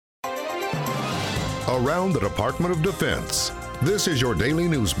around the Department of Defense. This is your daily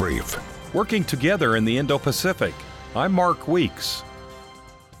news brief. Working together in the Indo-Pacific. I'm Mark Weeks.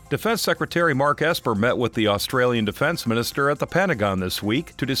 Defense Secretary Mark Esper met with the Australian Defense Minister at the Pentagon this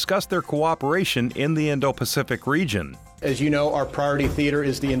week to discuss their cooperation in the Indo-Pacific region. As you know, our priority theater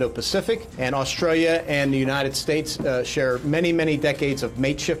is the Indo-Pacific, and Australia and the United States share many, many decades of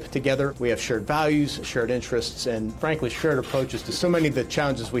mateship together. We have shared values, shared interests, and frankly, shared approaches to so many of the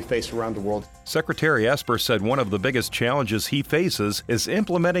challenges we face around the world. Secretary Esper said one of the biggest challenges he faces is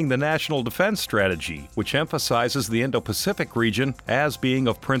implementing the National Defense Strategy, which emphasizes the Indo-Pacific region as being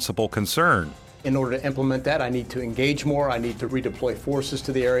of principal concern. In order to implement that, I need to engage more. I need to redeploy forces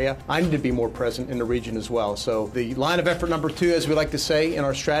to the area. I need to be more present in the region as well. So the line of effort number 2, as we like to say in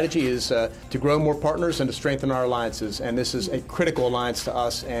our strategy, is to grow more partners and to strengthen our alliances. And this is a critical alliance to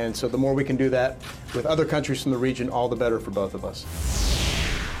us. And so the more we can do that with other countries from the region, all the better for both of us.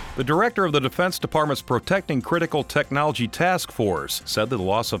 The director of the Defense Department's Protecting Critical Technology Task Force said that the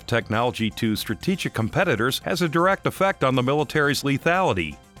loss of technology to strategic competitors has a direct effect on the military's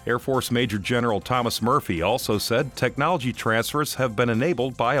lethality. Air Force Major General Thomas Murphy also said technology transfers have been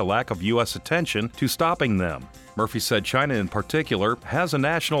enabled by a lack of U.S. attention to stopping them. Murphy said China in particular has a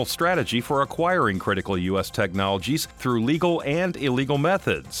national strategy for acquiring critical U.S. technologies through legal and illegal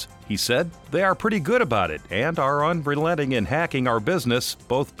methods. He said they are pretty good about it and are unrelenting in hacking our business,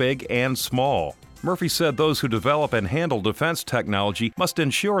 both big and small. Murphy said those who develop and handle defense technology must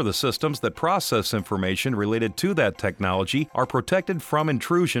ensure the systems that process information related to that technology are protected from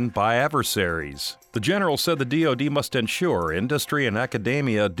intrusion by adversaries. The general said the DoD must ensure industry and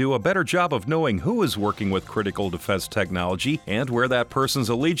academia do a better job of knowing who is working with critical defense technology and where that person's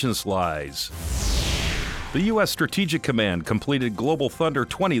allegiance lies. The U.S. Strategic Command completed Global Thunder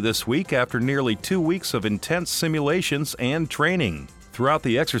 20 this week after nearly 2 weeks of intense simulations and training. Throughout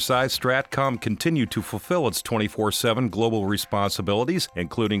the exercise, STRATCOM continued to fulfill its 24/7 global responsibilities,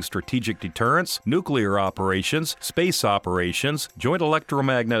 including strategic deterrence, nuclear operations, space operations, joint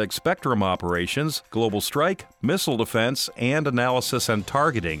electromagnetic spectrum operations, global strike, missile defense, and analysis and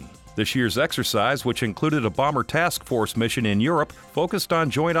targeting. This year's exercise, which included a bomber task force mission in Europe, focused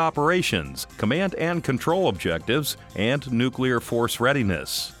on joint operations, command and control objectives, and nuclear force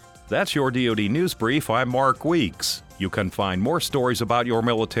readiness. That's your DoD News Brief. I'm Mark Weeks. You can find more stories about your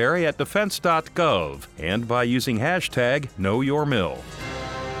military at defense.gov and by using hashtag KnowYourMil.